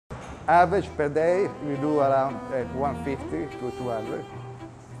average per day, we do around 150 to 200.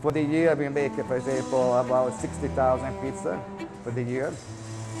 For the year, we make, for example, about 60,000 pizza for the year.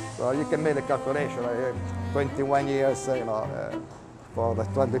 So you can make the calculation, 21 years, for the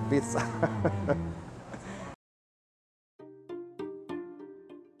 200 pizza.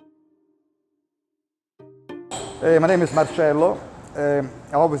 My name is Marcello. I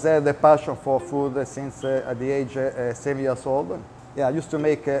always had a passion for food since at the age 7 years old. Yeah, I used to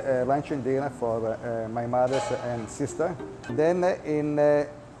make lunch and dinner for my mother and sister. Then in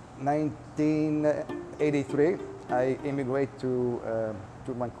 1983, I immigrated to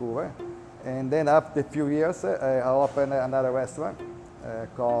Vancouver. And then after a few years, I opened another restaurant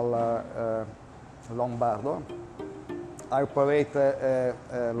called Lombardo. I operated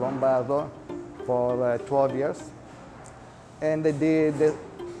Lombardo for 12 years. And the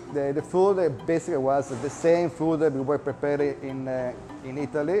food basically was the same food that we were preparing in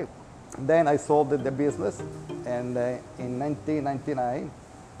Italy. Then I sold the business, and in 1999,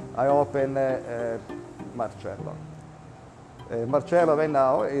 I opened Marcello. Marcello right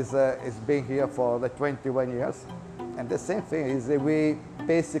now is been here for 21 years. And the same thing is that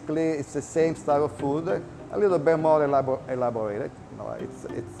it's the same style of food, a little bit more elaborated.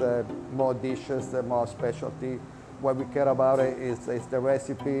 It's more dishes, more specialty. What we care about is the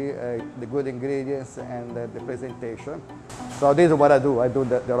recipe, the good ingredients, and the presentation. So this is what I do. I do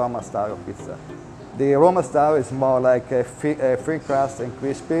the Roma style pizza. The Roma style is more like a thin crust and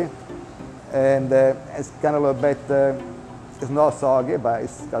crispy, and it's kind of a little bit. It's not soggy, but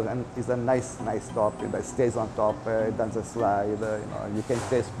it's a nice topping that stays on top. It doesn't slide. You can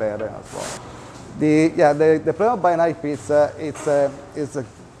taste better as well. The Palermo by night pizza, it's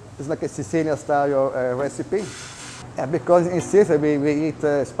like a Sicilian style recipe. Yeah, because in Sicily we eat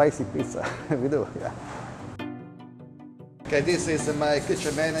spicy pizza. We do, yeah. Okay, this is my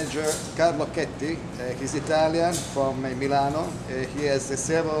kitchen manager, Carlo Chetti. He's Italian from Milano. He has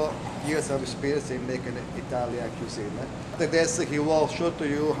several years of experience in making Italian cuisine. After this, he will show to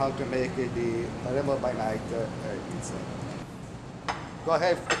you how to make the Palermo by night pizza. Go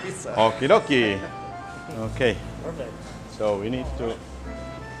ahead for pizza. Okie dokie. Okay. Perfect. So we need to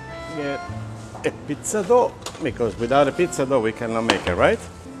get a pizza dough, because without a pizza dough we cannot make it, right?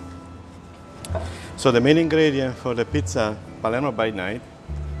 So the main ingredient for the pizza Palermo by night,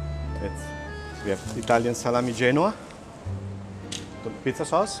 we have Italian salami Genoa, the pizza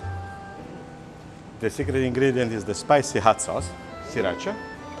sauce. The secret ingredient is the spicy hot sauce, sriracha.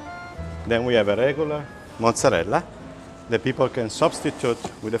 Then we have a regular mozzarella that people can substitute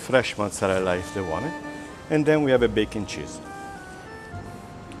with a fresh mozzarella if they want it. And then we have a bacon cheese.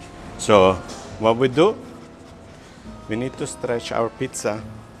 So what we do, we need to stretch our pizza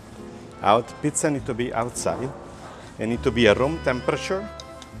out. Pizza need to be outside. It need to be at room temperature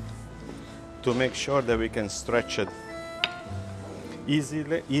to make sure that we can stretch it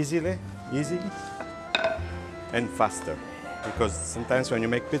easily and faster. Because sometimes when you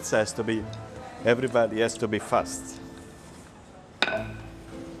make pizza, everybody has to be fast.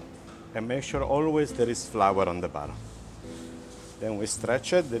 And make sure always there is flour on the bottom. Then we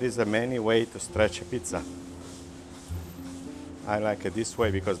stretch it. There is a many way to stretch a pizza. I like it this way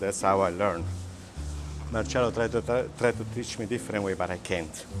because that's how I learned. Marcello tried to teach me different way, but I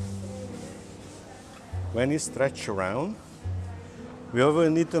can't. When you stretch around, we always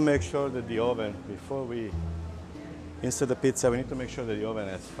need to make sure that the oven, before we insert the pizza, we need to make sure that the oven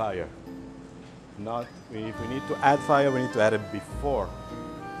has fire. If we need to add fire, we need to add it before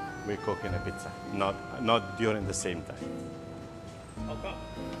we cook in a pizza, not during the same time. Okay.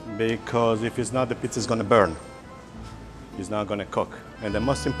 Because if it's not, the pizza is going to burn. It's not going to cook. And the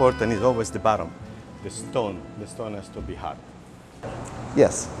most important is always the bottom. The stone has to be hot.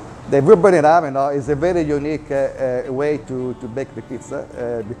 Yes. The wood burning oven is a very unique way to bake the pizza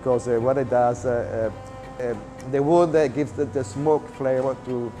because what it does, the wood gives the smoke flavor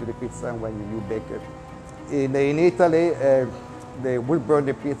to the pizza when you bake it. In Italy, the wood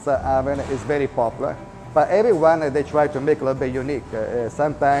burning pizza oven is very popular. But everyone, they try to make a little bit unique.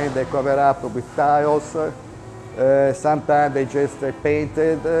 Sometimes they cover up with tiles. Sometimes they just paint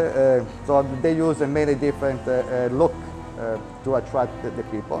it. So they use many different look to attract the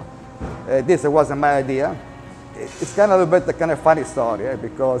people. This wasn't my idea. It's kind of a little bit kind of funny story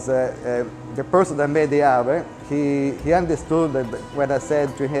because the person that made the oven, he understood that when I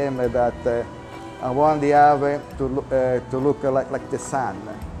said to him that I want the oven to look like the sun,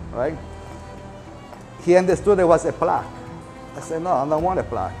 right? He understood there was a plaque. I said, no, I don't want a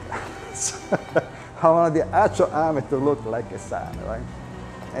plaque. I want the actual oven to look like a sun, right?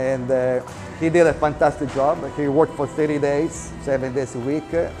 And he did a fantastic job. He worked for 30 days, 7 days a week,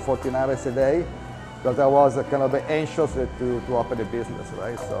 14 hours a day, because I was kind of anxious to open the business,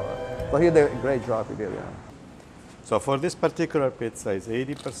 right? So he did a great job, he did, yeah. So for this particular pizza, it's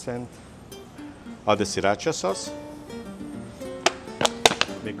 80% of the sriracha sauce,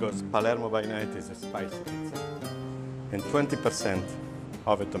 because Palermo by night is a spicy pizza, and 20%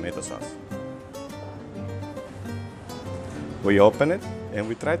 of a tomato sauce. We open it, and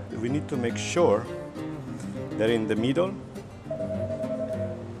we need to make sure that in the middle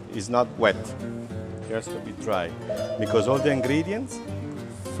is not wet. It has to be dry, because all the ingredients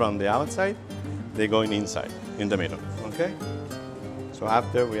from the outside, they go inside, in the middle, okay? So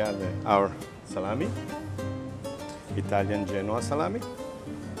after we add our salami, Italian Genoa salami.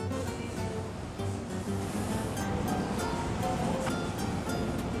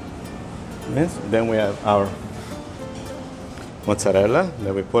 Yes. Then we have our mozzarella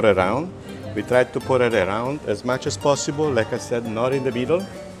that we put around. We try to put it around as much as possible, like I said, not in the middle.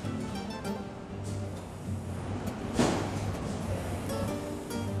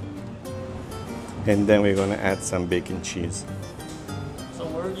 And then we're going to add some bacon cheese. So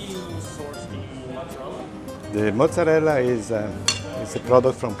where do you source the mozzarella? The mozzarella is a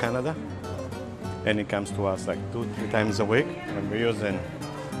product from Canada, and it comes to us like 2-3 times a week, and we're using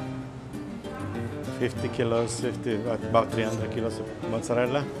 50 kilos, about 300 kilos of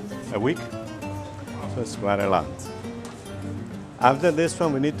mozzarella a week, so it's quite a lot. After this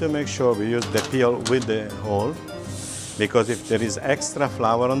one, we need to make sure we use the peel with the hole, because if there is extra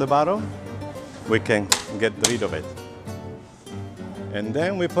flour on the bottom, we can get rid of it. And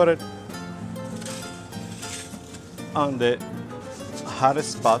then we put it on the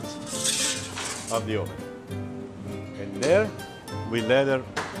hottest spot of the oven. And there, we let her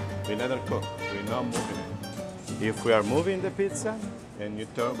cook. We're not moving it. If we are moving the pizza and we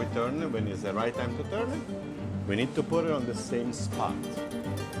turn it when it's the right time to turn it, we need to put it on the same spot.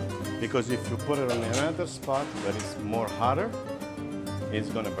 Because if you put it on another spot that is more hotter, it's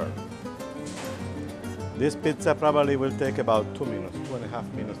gonna burn. This pizza probably will take about 2 minutes,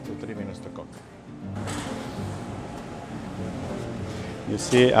 2.5 minutes to 3 minutes to cook. You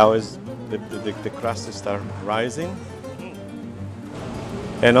see how the crust start rising?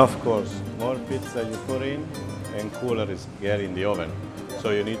 And of course, more pizza you put in and cooler is getting in the oven. So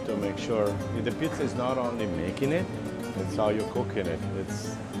you need to make sure the pizza is not only making it, it's how you're cooking it.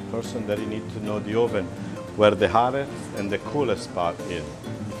 It's the person that you need to know the oven, where the hottest and the coolest spot is.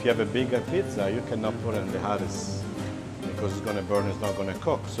 If you have a bigger pizza, you cannot put it in the hottest because it's going to burn, it's not going to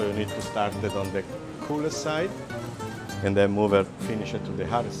cook. So you need to start it on the coolest side and then finish it to the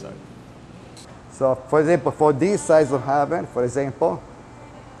hottest side. So for example, for this size of oven, for example,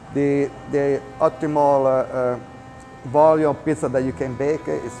 the optimal volume pizza that you can bake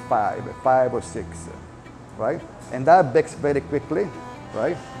is 5 or 6, right? And that bakes very quickly,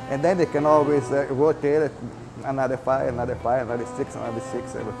 right? And then they can always rotate it, another 5, another 5, another 6, another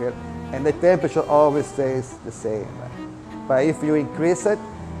 6, rotate. And the temperature always stays the same. But if you increase it,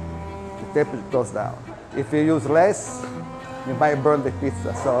 the temperature goes down. If you use less, you might burn the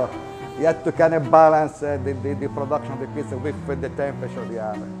pizza. So you have to kind of balance the production of the pizza with the temperature of the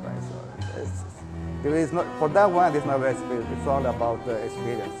oven, right? So there is not, for that one, there's no recipe. It's all about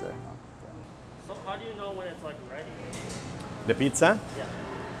experience. So how do you know when it's like ready? The pizza? Yeah.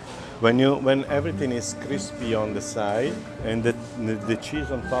 When everything is crispy on the side and the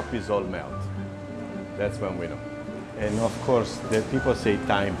cheese on top is all melt, that's when we know. And of course, the people say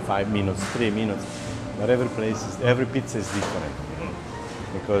time, 5 minutes, 3 minutes, but every pizza is different.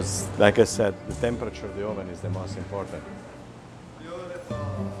 Because, like I said, the temperature of the oven is the most important.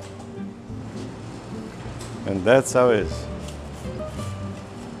 And that's how it is.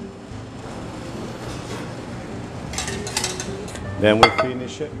 Then we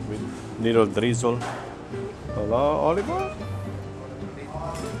finish it with little drizzle of olive oil.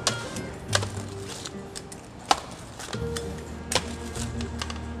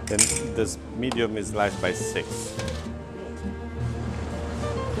 Then this medium is sliced by 6.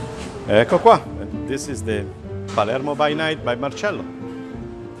 Ecco qua. And this is the Palermo by night by Marcello.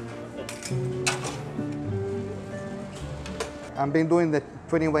 I've been doing the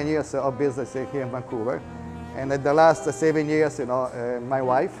 21 years of business here in Vancouver. And in the last 7 years, my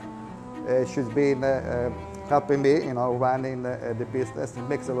wife, she's been helping me, running the business. It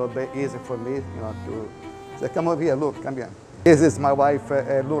makes it a little bit easier for me, to say, come over here, look, come here. This is my wife,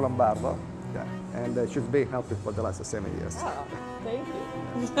 Lou Lombardo, and she's been helping for the last 7 years. Oh, thank you.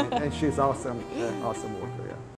 And she's awesome, awesome worker.